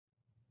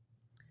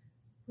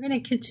We're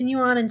going to continue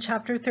on in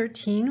Chapter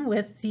 13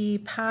 with the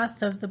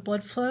path of the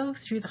blood flow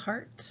through the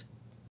heart.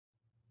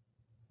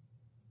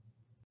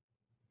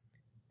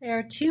 There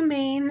are two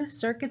main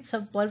circuits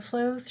of blood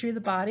flow through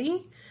the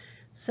body.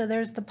 So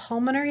there's the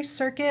pulmonary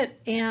circuit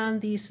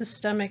and the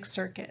systemic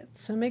circuit.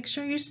 So make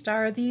sure you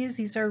star these.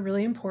 These are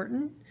really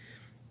important.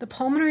 The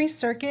pulmonary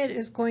circuit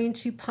is going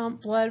to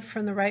pump blood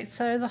from the right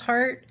side of the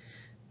heart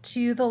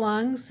to the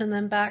lungs and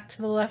then back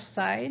to the left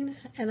side.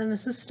 And then the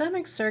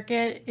systemic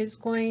circuit is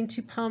going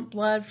to pump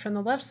blood from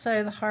the left side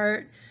of the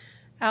heart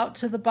out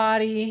to the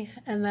body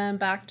and then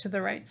back to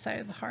the right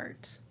side of the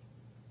heart.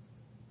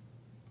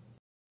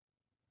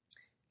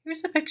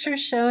 Here's a picture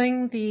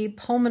showing the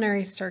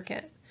pulmonary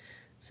circuit.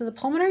 So the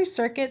pulmonary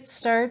circuit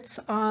starts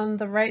on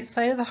the right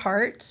side of the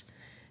heart,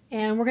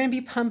 and we're going to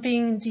be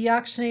pumping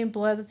deoxygenated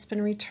blood that's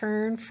been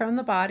returned from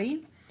the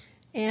body.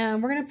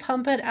 And we're going to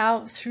pump it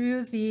out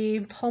through the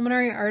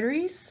pulmonary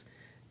arteries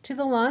to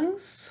the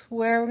lungs,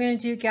 where we're going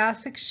to do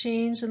gas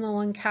exchange in the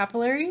lung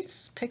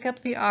capillaries, pick up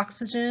the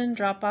oxygen,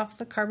 drop off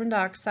the carbon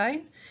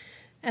dioxide,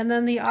 and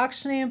then the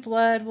oxygenated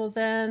blood will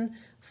then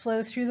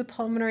flow through the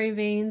pulmonary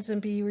veins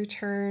and be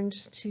returned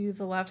to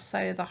the left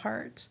side of the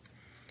heart.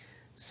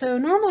 So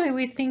normally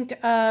we think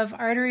of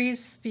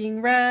arteries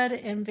being red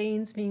and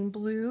veins being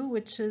blue,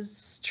 which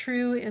is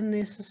true in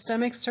the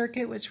systemic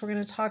circuit, which we're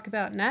going to talk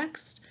about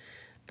next.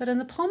 But in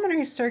the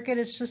pulmonary circuit,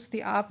 it's just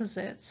the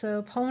opposite.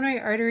 So pulmonary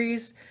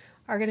arteries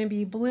are going to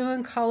be blue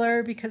in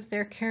color because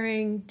they're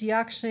carrying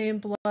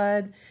deoxygenated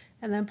blood,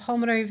 and then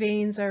pulmonary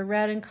veins are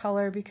red in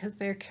color because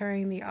they're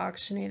carrying the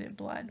oxygenated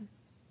blood.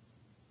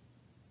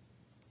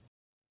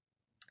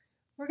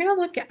 We're going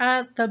to look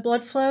at the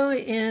blood flow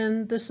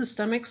in the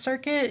systemic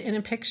circuit in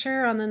a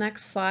picture on the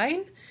next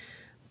slide.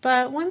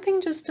 But one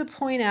thing just to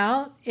point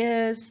out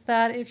is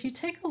that if you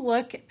take a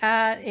look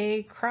at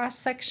a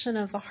cross-section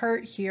of the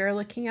heart here,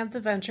 looking at the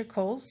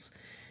ventricles,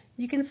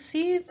 you can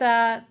see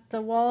that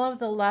the wall of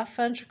the left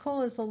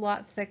ventricle is a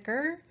lot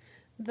thicker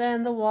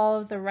than the wall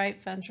of the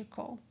right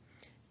ventricle.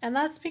 And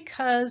that's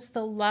because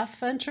the left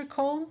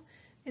ventricle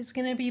is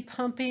going to be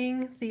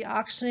pumping the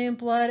oxygenated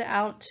blood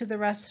out to the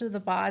rest of the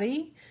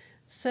body.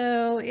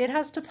 So it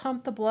has to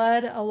pump the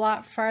blood a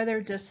lot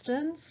farther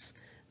distance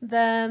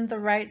than the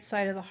right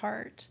side of the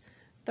heart.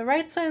 The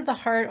right side of the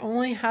heart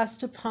only has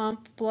to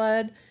pump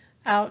blood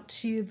out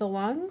to the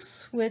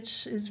lungs,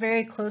 which is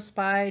very close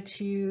by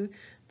to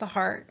the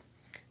heart.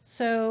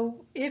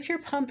 So if you're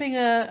pumping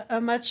a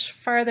much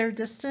farther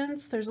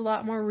distance, there's a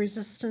lot more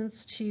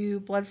resistance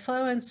to blood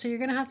flow, and so you're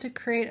going to have to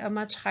create a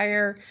much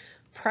higher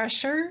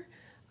pressure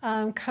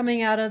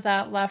coming out of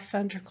that left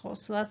ventricle.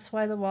 So that's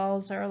why the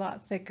walls are a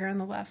lot thicker in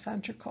the left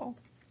ventricle.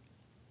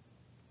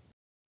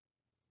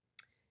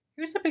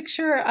 Here's a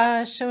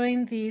picture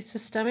showing the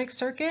systemic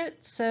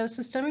circuit. So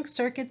systemic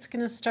circuit's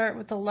going to start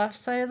with the left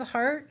side of the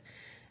heart,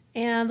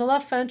 and the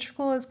left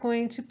ventricle is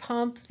going to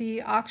pump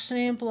the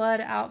oxygenated blood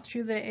out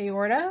through the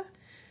aorta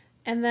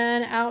and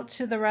then out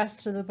to the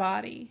rest of the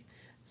body.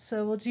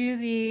 So we'll do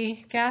the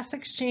gas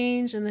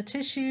exchange in the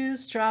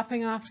tissues,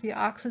 dropping off the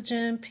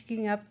oxygen,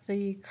 picking up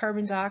the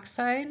carbon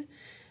dioxide,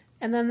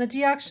 and then the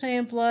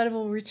deoxygenated blood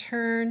will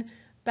return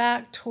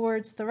back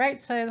towards the right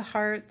side of the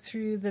heart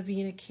through the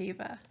vena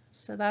cava.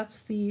 So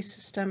that's the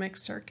systemic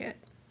circuit.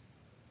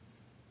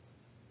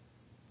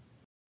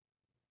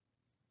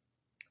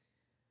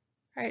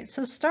 All right,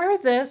 so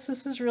start this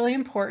is really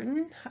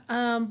important.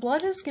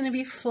 Blood is going to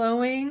be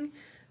flowing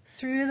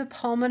through the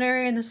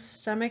pulmonary and the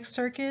systemic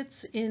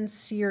circuits in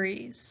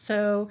series.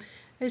 So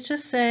it's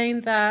just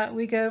saying that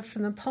we go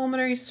from the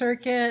pulmonary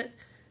circuit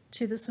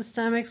to the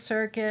systemic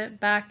circuit,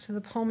 back to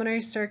the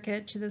pulmonary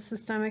circuit to the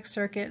systemic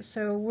circuit.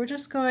 So we're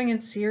just going in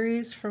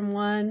series from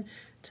one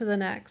to the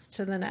next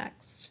to the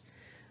next.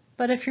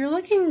 But if you're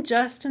looking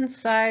just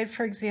inside,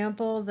 for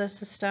example, the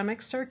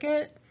systemic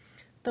circuit,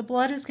 the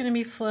blood is going to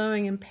be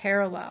flowing in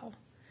parallel.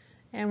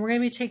 And we're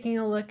going to be taking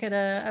a look at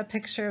a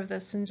picture of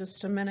this in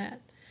just a minute.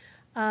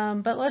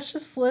 But let's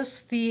just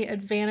list the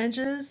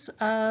advantages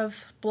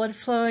of blood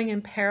flowing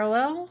in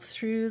parallel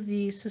through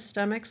the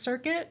systemic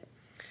circuit.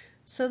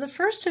 So the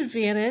first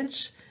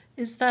advantage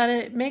is that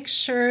it makes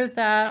sure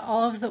that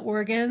all of the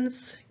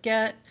organs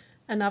get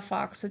enough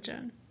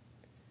oxygen.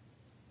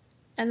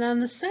 And then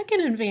the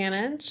second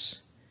advantage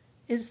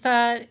is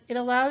that it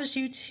allows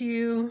you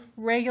to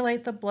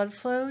regulate the blood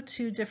flow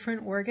to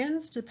different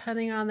organs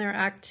depending on their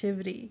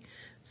activity.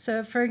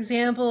 So for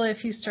example,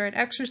 if you start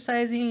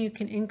exercising, you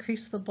can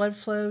increase the blood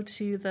flow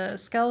to the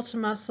skeletal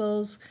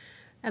muscles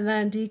and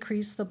then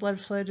decrease the blood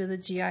flow to the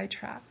GI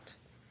tract.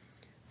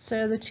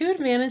 So the two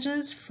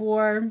advantages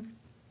for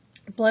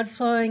blood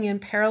flowing in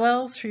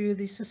parallel through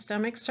the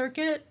systemic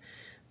circuit,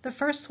 the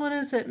first one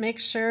is it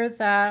makes sure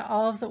that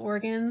all of the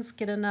organs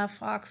get enough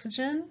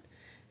oxygen.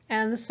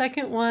 And the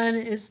second one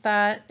is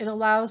that it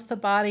allows the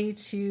body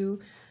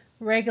to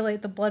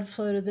regulate the blood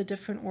flow to the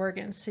different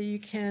organs. So you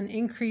can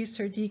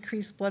increase or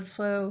decrease blood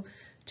flow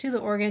to the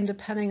organ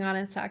depending on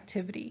its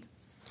activity.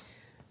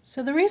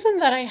 So the reason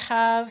that I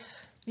have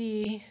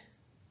the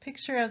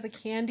picture of the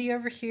candy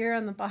over here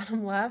on the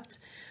bottom left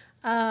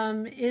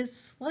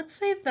is, let's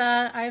say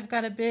that I've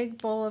got a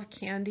big bowl of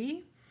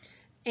candy,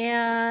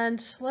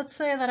 and let's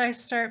say that I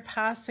start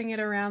passing it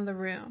around the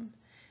room.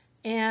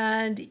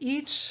 And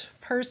each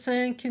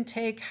person can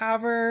take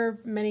however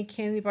many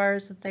candy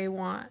bars that they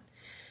want.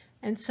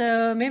 And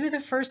so maybe the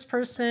first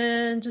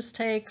person just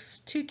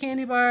takes 2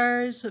 candy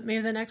bars, but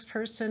maybe the next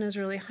person is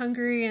really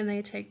hungry and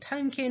they take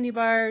 10 candy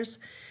bars.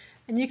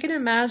 And you can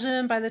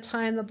imagine by the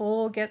time the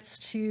bowl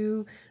gets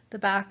to the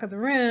back of the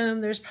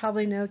room, there's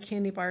probably no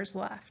candy bars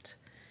left.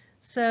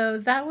 So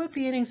that would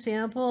be an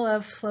example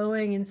of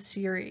flowing in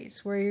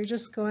series, where you're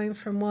just going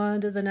from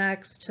one to the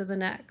next to the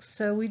next.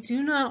 So we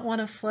do not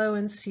want to flow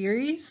in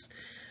series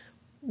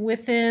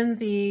within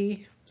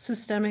the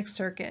systemic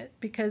circuit,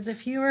 because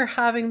if you are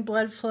having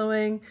blood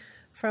flowing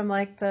from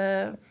like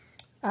the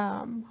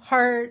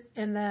heart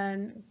and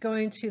then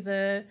going to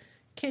the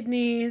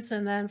kidneys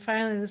and then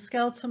finally the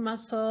skeletal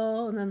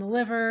muscle and then the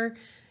liver,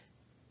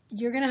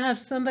 you're going to have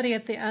somebody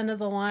at the end of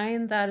the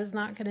line that is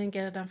not going to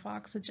get enough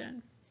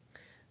oxygen.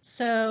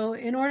 So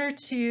in order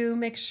to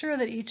make sure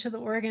that each of the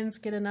organs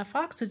get enough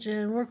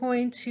oxygen, we're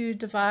going to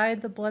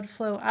divide the blood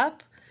flow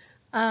up.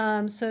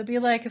 So it'd be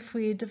like if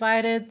we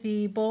divided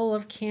the bowl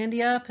of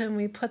candy up and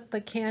we put the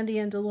candy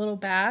into little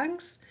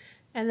bags,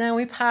 and then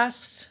we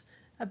passed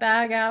a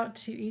bag out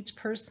to each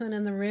person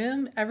in the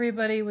room,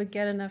 everybody would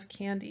get enough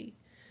candy.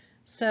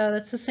 So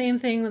that's the same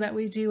thing that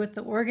we do with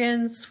the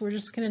organs. We're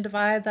just going to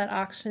divide that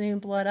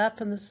oxygenated blood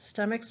up in the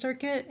systemic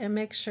circuit and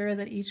make sure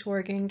that each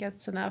organ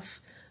gets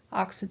enough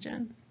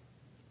oxygen.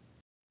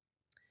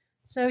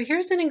 So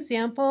here's an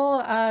example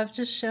of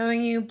just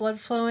showing you blood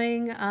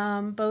flowing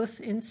both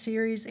in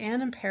series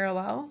and in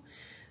parallel.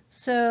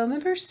 So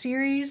remember,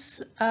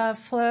 series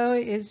flow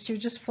is you're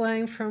just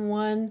flowing from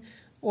one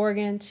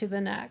organ to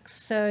the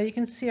next. So you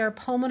can see our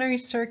pulmonary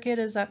circuit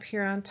is up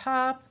here on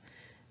top,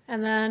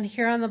 and then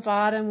here on the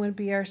bottom would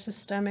be our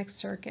systemic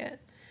circuit.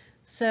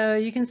 So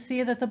you can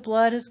see that the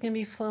blood is going to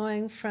be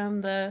flowing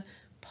from the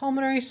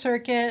pulmonary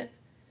circuit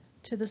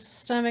to the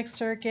systemic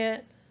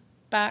circuit,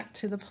 back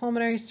to the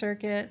pulmonary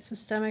circuit,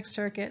 systemic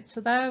circuit. So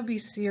that would be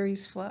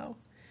series flow.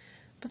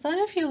 But then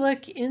if you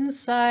look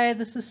inside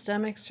the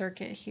systemic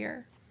circuit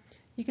here,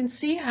 you can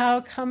see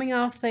how coming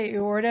off the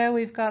aorta,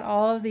 we've got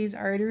all of these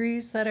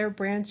arteries that are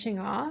branching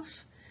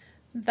off.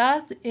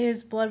 That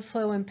is blood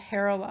flow in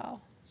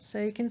parallel.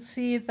 So you can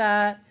see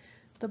that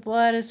the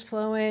blood is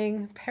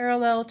flowing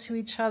parallel to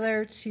each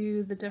other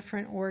to the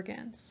different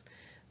organs.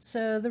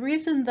 So the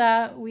reason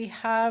that we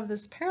have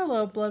this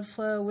parallel blood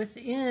flow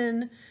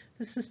within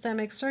the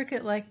systemic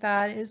circuit like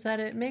that is that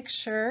it makes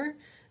sure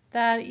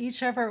that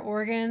each of our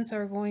organs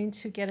are going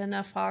to get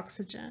enough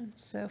oxygen.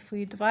 So if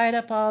we divide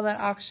up all that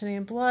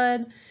oxygenated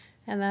blood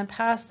and then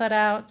pass that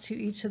out to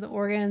each of the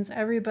organs,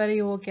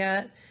 everybody will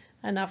get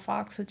enough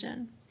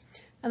oxygen.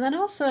 And then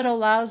also it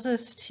allows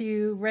us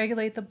to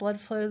regulate the blood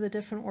flow to the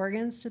different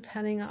organs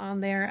depending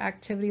on their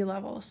activity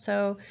level.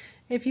 So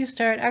if you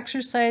start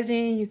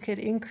exercising, you could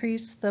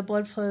increase the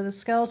blood flow to the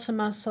skeletal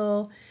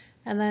muscle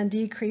and then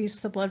decrease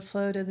the blood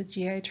flow to the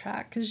GI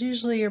tract, because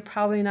usually you're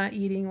probably not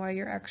eating while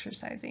you're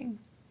exercising.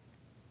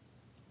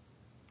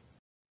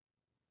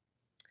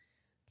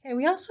 Okay,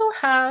 we also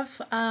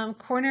have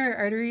coronary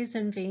arteries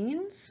and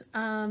veins.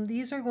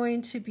 These are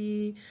going to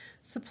be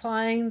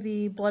supplying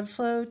the blood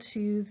flow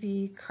to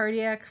the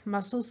cardiac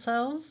muscle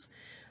cells.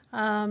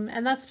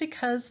 And that's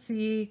because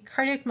the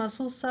cardiac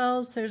muscle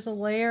cells, there's a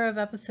layer of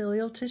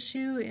epithelial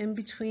tissue in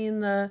between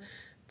the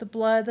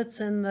blood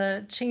that's in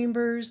the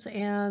chambers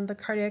and the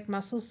cardiac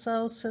muscle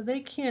cells, so they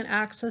can't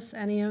access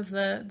any of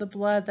the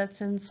blood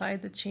that's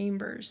inside the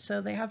chambers. So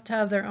they have to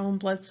have their own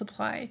blood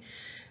supply.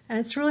 And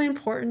it's really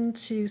important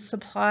to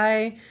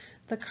supply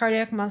the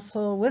cardiac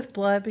muscle with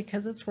blood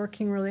because it's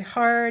working really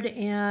hard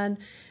and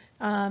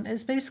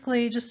is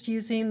basically just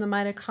using the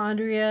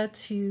mitochondria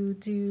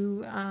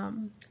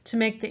to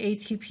make the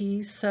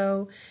ATP,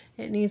 so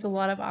it needs a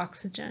lot of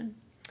oxygen.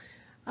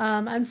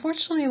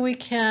 Unfortunately, we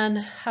can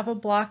have a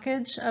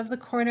blockage of the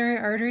coronary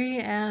artery,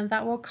 and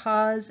that will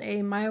cause a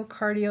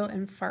myocardial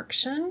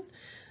infarction,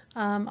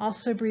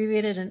 also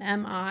abbreviated an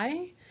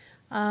MI,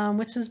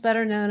 which is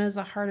better known as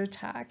a heart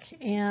attack.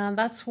 And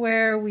that's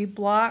where we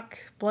block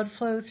blood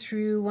flow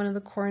through one of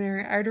the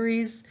coronary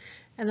arteries,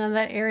 and then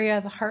that area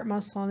of the heart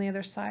muscle on the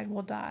other side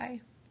will die.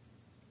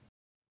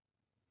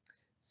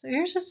 So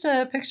here's just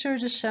a picture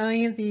just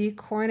showing you the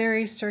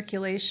coronary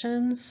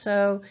circulation.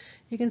 So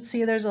you can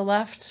see there's a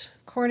left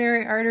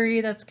coronary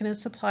artery that's going to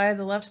supply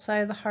the left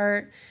side of the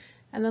heart,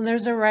 and then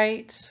there's a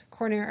right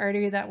coronary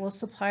artery that will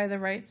supply the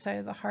right side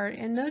of the heart.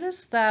 And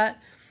notice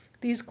that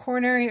these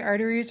coronary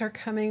arteries are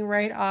coming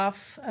right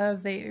off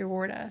of the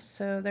aorta,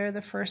 so they're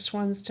the first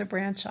ones to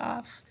branch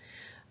off.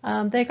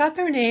 They got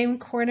their name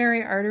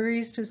coronary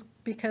arteries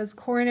because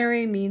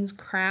coronary means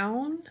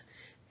crown,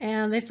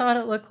 and they thought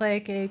it looked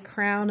like a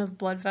crown of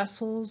blood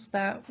vessels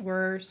that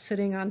were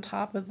sitting on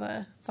top of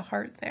the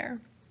heart there.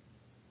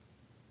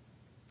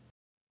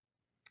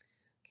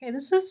 Okay,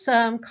 this is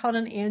called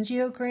an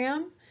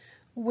angiogram,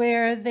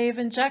 where they've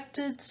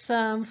injected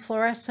some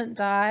fluorescent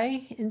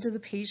dye into the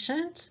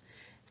patient,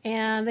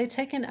 and they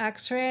take an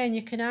x-ray and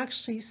you can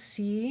actually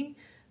see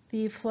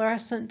the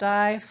fluorescent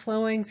dye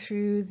flowing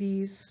through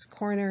these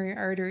coronary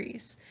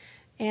arteries.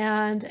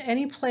 And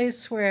any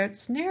place where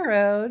it's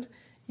narrowed,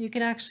 you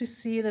can actually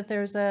see that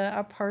there's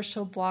a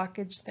partial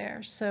blockage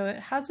there. So it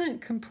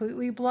hasn't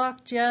completely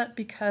blocked yet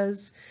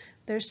because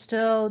there's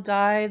still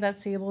dye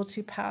that's able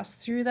to pass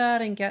through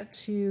that and get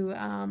to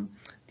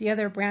the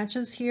other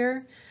branches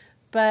here.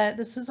 But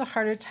this is a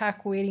heart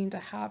attack waiting to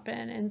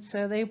happen. And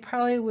so they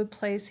probably would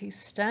place a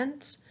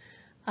stent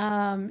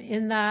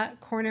in that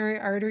coronary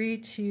artery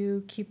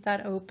to keep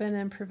that open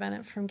and prevent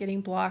it from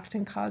getting blocked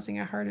and causing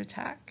a heart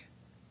attack.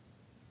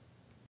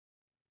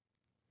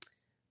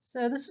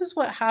 So this is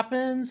what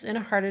happens in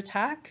a heart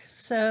attack.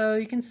 So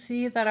you can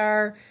see that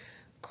our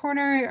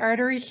coronary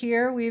artery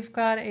here, we've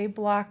got a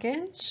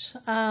blockage.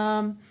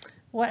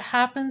 What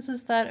happens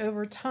is that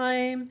over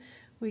time,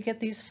 we get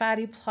these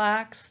fatty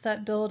plaques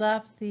that build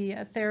up the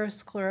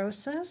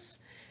atherosclerosis.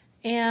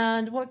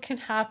 And what can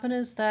happen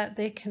is that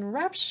they can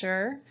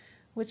rupture,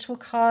 which will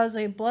cause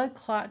a blood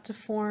clot to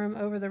form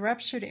over the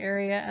ruptured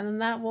area, and then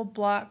that will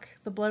block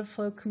the blood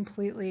flow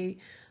completely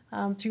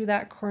through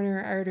that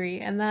coronary artery.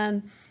 And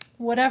then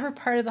whatever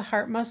part of the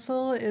heart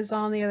muscle is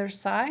on the other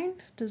side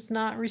does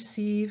not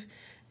receive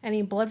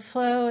any blood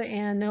flow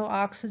and no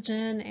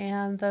oxygen,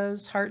 and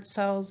those heart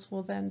cells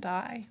will then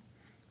die.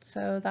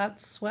 So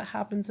that's what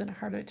happens in a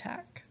heart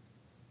attack.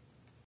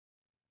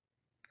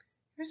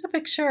 Here's a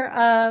picture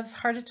of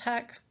heart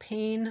attack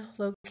pain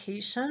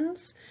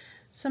locations.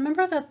 So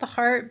remember that the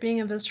heart,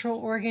 being a visceral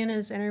organ,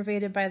 is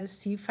innervated by the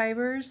C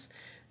fibers.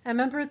 And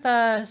remember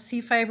the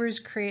C fibers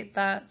create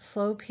that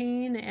slow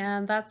pain,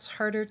 and that's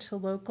harder to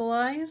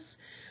localize.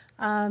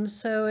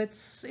 So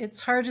it's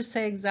hard to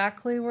say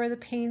exactly where the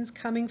pain's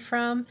coming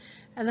from.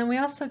 And then we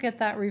also get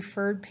that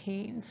referred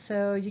pain.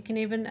 So you can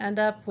even end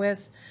up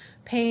with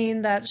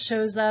pain that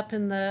shows up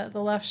in the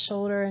left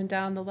shoulder and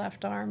down the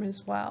left arm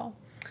as well.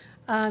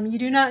 You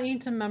do not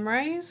need to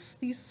memorize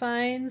these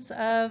signs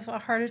of a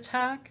heart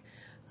attack,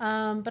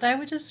 but I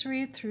would just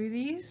read through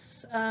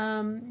these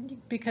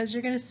because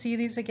you're going to see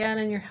these again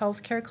in your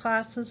healthcare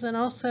classes, and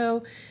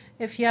also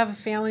if you have a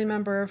family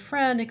member or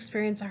friend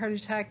experience a heart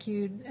attack,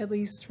 you'd at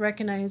least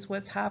recognize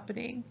what's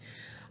happening.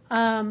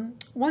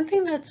 One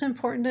thing that's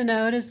important to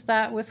note is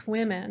that with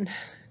women,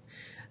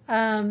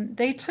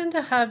 they tend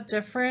to have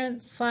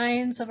different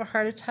signs of a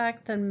heart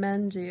attack than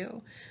men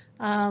do.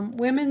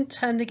 Women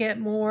tend to get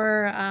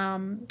more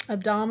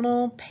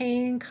abdominal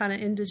pain, kind of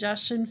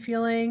indigestion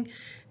feeling,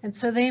 and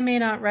so they may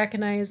not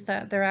recognize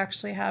that they're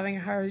actually having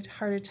a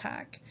heart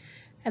attack.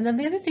 And then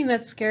the other thing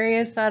that's scary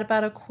is that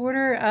about a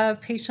quarter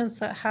of patients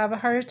that have a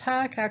heart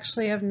attack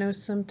actually have no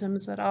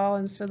symptoms at all,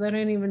 and so they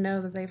don't even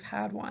know that they've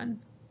had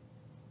one.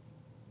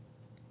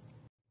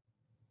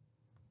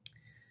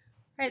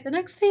 All right, the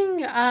next thing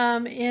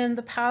in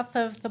the path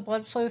of the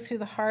blood flow through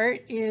the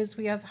heart is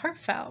we have the heart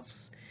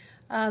valves.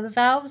 The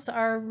valves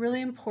are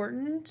really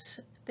important.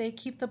 They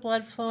keep the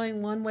blood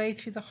flowing one way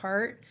through the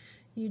heart.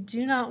 You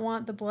do not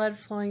want the blood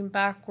flowing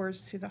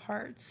backwards through the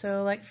heart.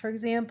 So like for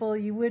example,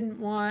 you wouldn't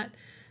want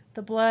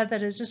the blood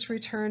that has just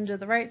returned to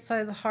the right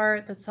side of the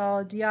heart that's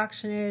all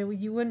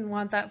deoxygenated, you wouldn't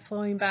want that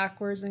flowing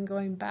backwards and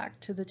going back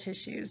to the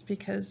tissues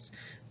because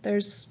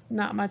there's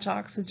not much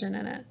oxygen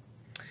in it.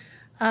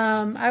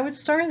 I would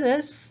start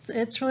this.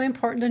 It's really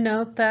important to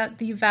note that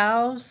the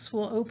valves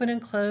will open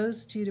and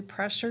close due to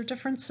pressure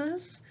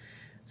differences.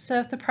 So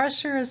if the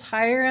pressure is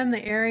higher in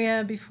the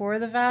area before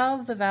the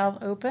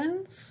valve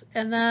opens,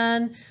 and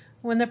then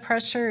when the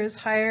pressure is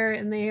higher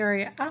in the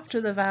area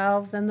after the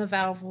valve, then the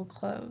valve will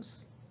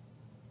close.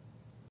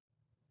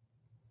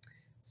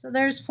 So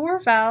there's 4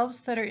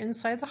 valves that are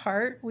inside the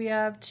heart. We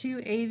have 2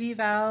 AV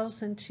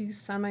valves and 2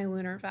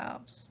 semilunar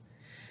valves.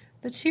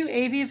 The 2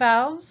 AV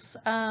valves,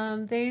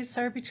 these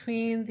are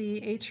between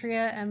the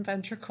atria and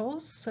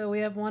ventricles. So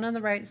we have one on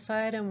the right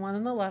side and one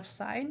on the left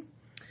side.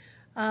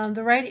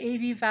 The right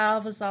AV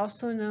valve is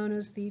also known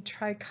as the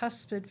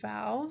tricuspid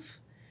valve.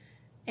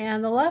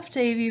 And the left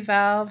AV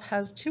valve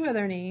has 2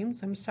 other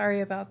names, I'm sorry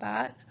about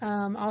that,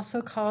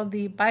 also called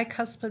the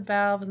bicuspid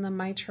valve and the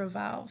mitral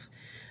valve.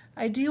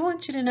 I do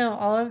want you to know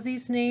all of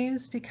these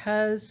names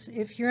because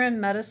if you're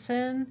in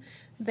medicine,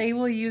 they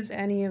will use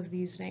any of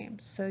these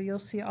names, so you'll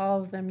see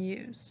all of them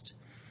used.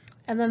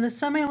 And then the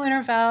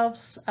semilunar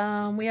valves,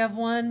 we have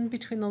one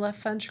between the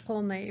left ventricle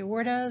and the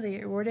aorta, the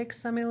aortic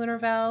semilunar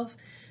valve,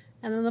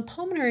 and then the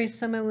pulmonary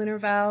semilunar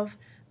valve,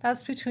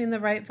 that's between the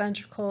right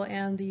ventricle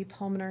and the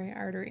pulmonary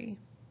artery.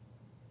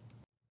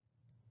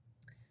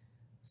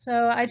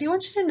 So I do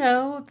want you to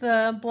know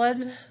the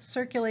blood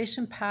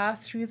circulation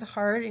path through the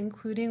heart,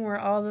 including where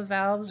all the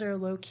valves are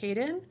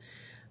located.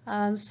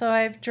 So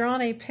I've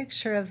drawn a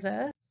picture of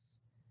this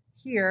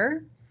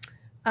here.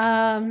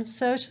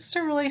 So it's just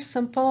a really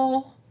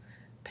simple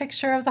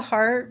picture of the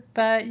heart,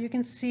 but you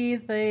can see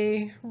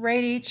the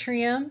right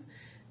atrium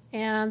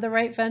and the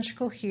right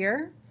ventricle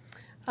here.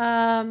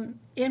 In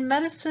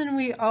medicine,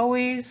 we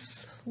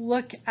always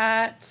look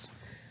at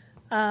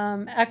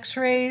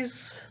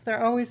X-rays,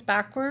 they're always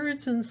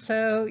backwards, and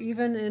so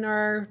even in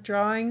our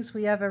drawings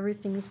we have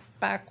everything's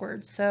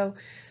backwards. So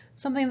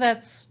something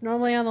that's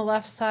normally on the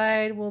left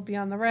side will be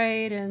on the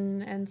right,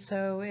 and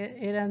so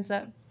it ends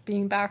up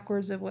being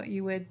backwards of what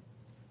you would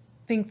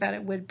think that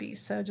it would be.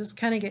 So just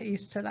kind of get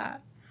used to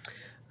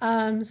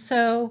that.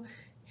 So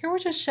here we're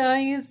just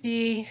showing you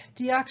the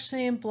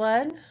deoxygenated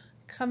blood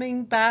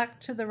coming back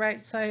to the right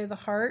side of the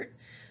heart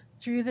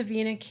through the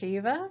vena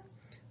cava.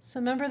 So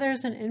remember,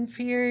 there's an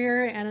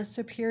inferior and a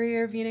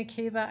superior vena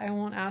cava. I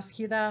won't ask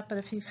you that, but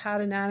if you've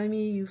had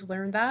anatomy, you've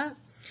learned that.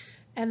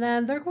 And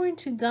then they're going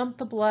to dump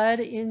the blood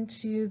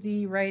into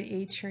the right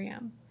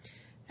atrium.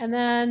 And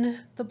then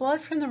the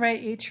blood from the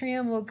right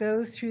atrium will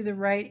go through the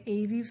right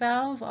AV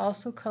valve,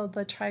 also called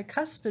the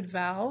tricuspid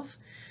valve.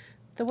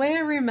 The way I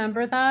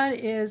remember that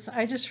is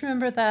I just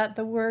remember that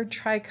the word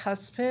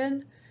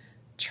tricuspid,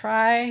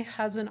 tri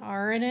has an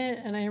R in it,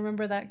 and I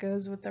remember that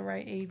goes with the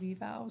right AV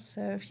valve.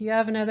 So if you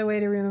have another way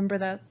to remember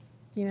that,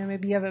 you know,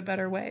 maybe you have a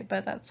better way,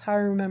 but that's how I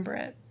remember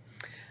it.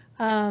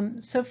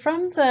 So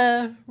from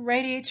the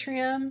right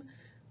atrium,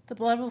 the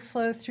blood will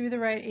flow through the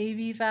right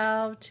AV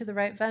valve to the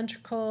right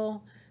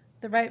ventricle.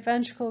 The right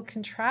ventricle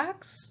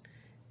contracts,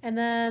 and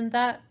then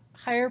that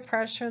higher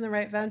pressure in the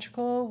right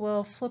ventricle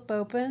will flip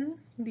open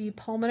the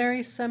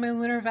pulmonary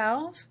semilunar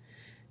valve,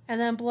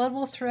 and then blood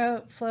will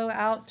flow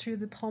out through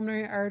the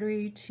pulmonary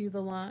artery to the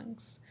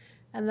lungs.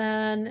 And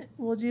then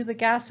we'll do the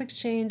gas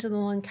exchange in the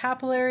lung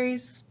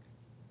capillaries,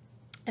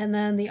 and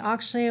then the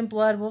oxygenated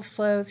blood will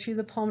flow through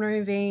the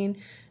pulmonary vein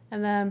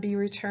and then be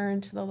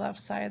returned to the left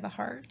side of the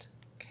heart.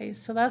 Okay,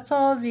 so that's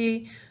all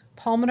the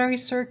pulmonary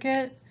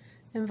circuit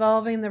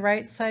involving the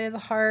right side of the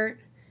heart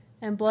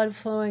and blood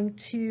flowing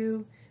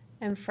to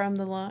and from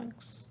the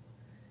lungs.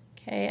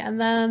 Okay, and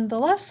then the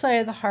left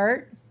side of the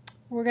heart,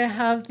 we're going to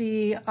have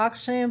the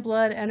oxygenated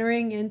blood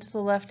entering into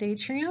the left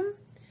atrium.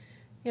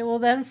 It will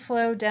then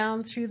flow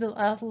down through the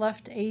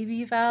left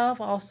AV valve,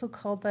 also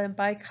called the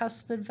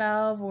bicuspid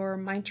valve or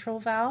mitral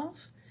valve.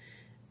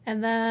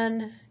 And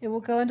then it will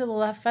go into the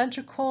left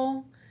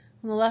ventricle.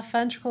 When the left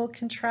ventricle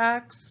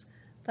contracts,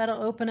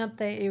 that'll open up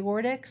the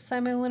aortic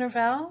semilunar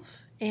valve,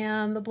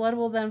 and the blood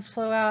will then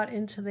flow out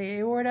into the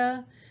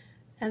aorta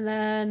and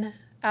then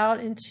out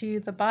into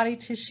the body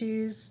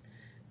tissues,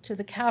 to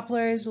the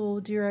capillaries.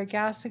 We'll do our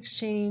gas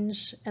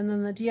exchange, and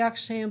then the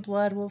deoxygenated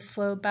blood will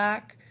flow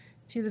back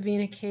through the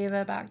vena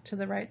cava back to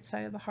the right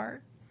side of the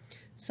heart.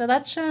 So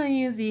that's showing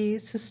you the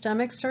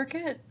systemic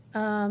circuit,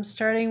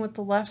 starting with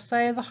the left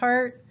side of the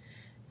heart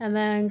and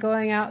then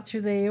going out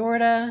through the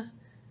aorta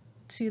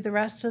to the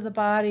rest of the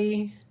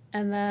body,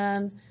 and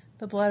then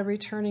the blood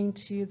returning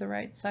to the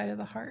right side of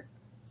the heart.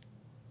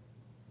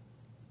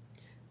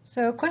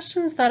 So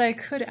questions that I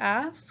could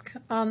ask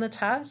on the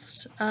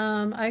test,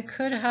 I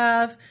could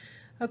have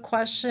a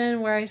question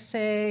where I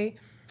say,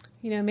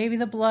 you know, maybe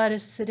the blood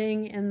is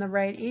sitting in the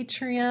right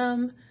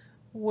atrium,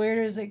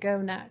 where does it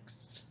go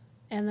next?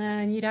 And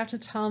then you'd have to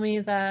tell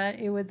me that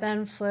it would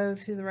then flow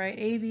through the right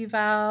AV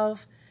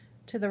valve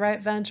to the right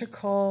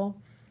ventricle,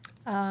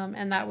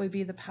 and that would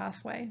be the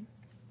pathway.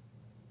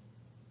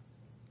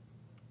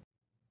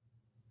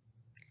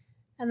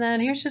 And then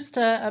here's just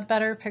a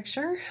better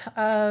picture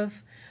of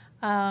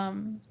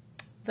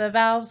the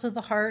valves of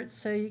the heart.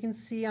 So you can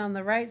see on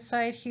the right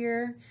side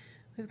here,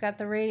 we've got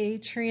the right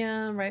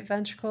atrium, right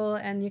ventricle,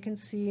 and you can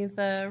see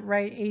the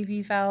right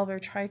AV valve or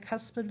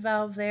tricuspid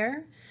valve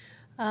there.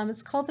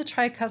 It's called the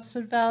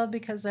tricuspid valve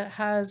because it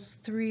has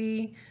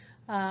three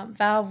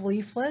valve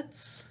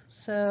leaflets,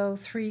 so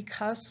three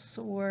cusps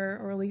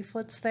or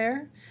leaflets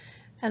there.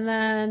 And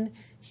then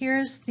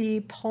here's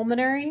the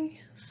pulmonary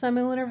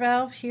semilunar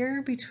valve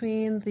here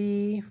between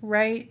the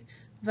right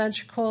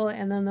ventricle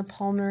and then the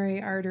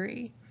pulmonary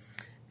artery.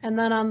 And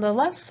then on the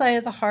left side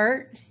of the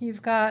heart,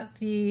 you've got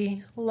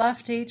the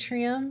left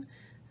atrium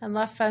and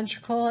left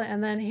ventricle,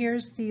 and then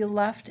here's the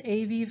left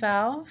AV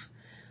valve,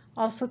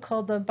 also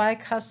called the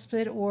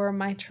bicuspid or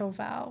mitral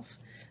valve.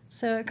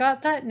 So it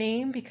got that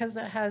name because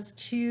it has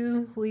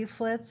two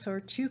leaflets or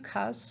two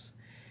cusps,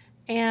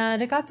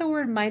 and it got the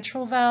word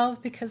mitral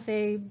valve because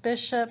a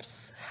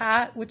bishop's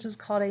hat, which is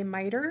called a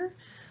mitre,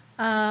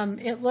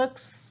 it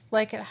looks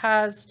like it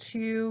has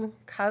two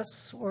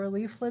cusps or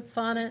leaflets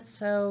on it.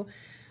 So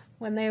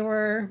when they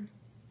were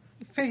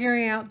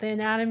figuring out the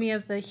anatomy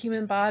of the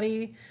human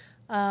body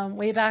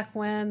way back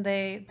when,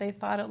 they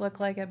thought it looked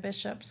like a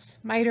bishop's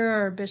mitre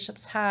or a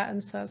bishop's hat,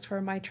 and so that's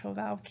where mitral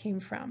valve came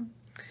from.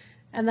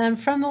 And then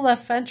from the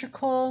left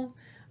ventricle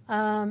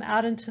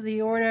out into the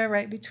aorta,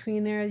 right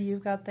between there,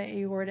 you've got the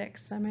aortic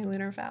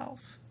semilunar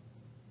valve.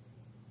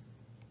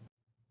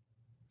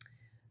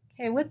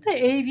 Okay, with the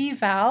AV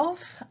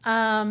valve,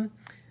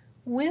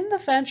 when the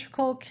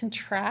ventricle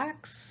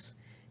contracts,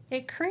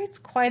 it creates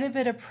quite a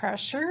bit of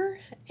pressure,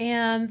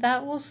 and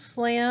that will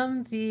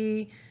slam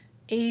the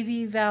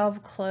AV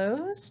valve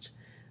closed,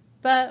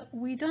 but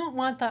we don't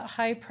want that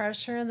high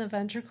pressure in the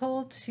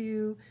ventricle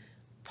to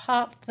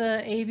pop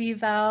the AV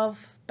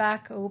valve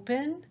back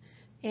open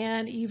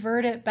and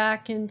evert it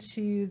back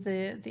into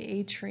the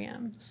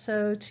atrium.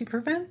 So to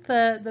prevent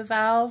the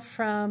valve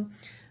from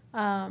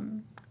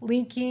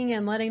leaking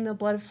and letting the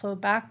blood flow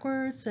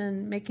backwards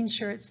and making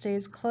sure it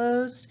stays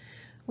closed,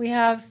 we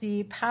have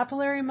the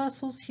papillary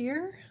muscles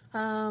here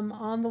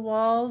on the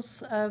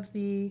walls of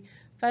the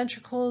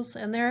ventricles,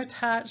 and they're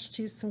attached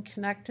to some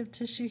connective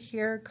tissue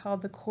here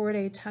called the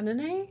chordae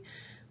tendineae,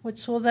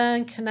 which will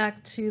then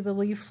connect to the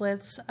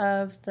leaflets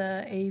of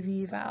the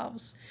AV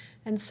valves.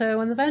 And so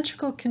when the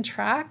ventricle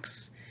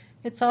contracts,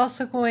 it's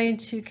also going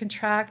to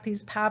contract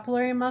these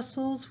papillary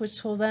muscles,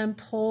 which will then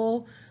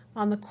pull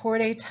on the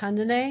chordae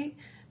tendineae,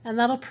 and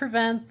that'll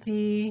prevent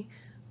the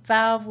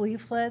valve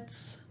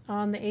leaflets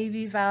on the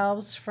AV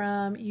valves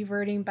from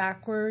everting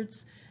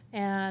backwards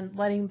and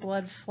letting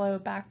blood flow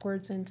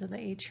backwards into the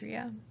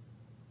atria.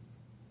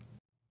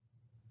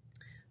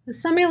 The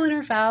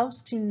semilunar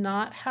valves do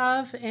not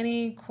have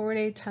any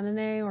chordae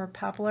tendineae or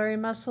papillary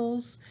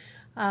muscles.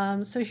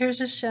 So here's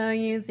just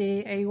showing you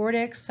the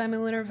aortic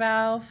semilunar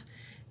valve,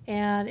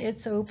 and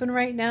it's open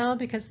right now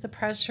because the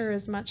pressure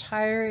is much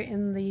higher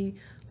in the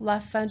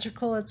left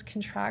ventricle. It's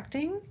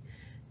contracting,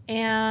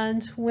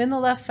 and when the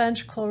left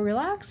ventricle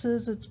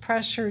relaxes, its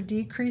pressure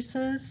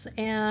decreases,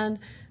 and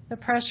the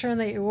pressure in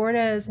the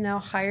aorta is now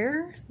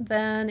higher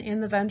than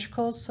in the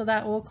ventricles, so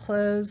that will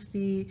close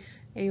the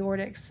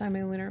aortic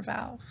semilunar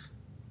valve.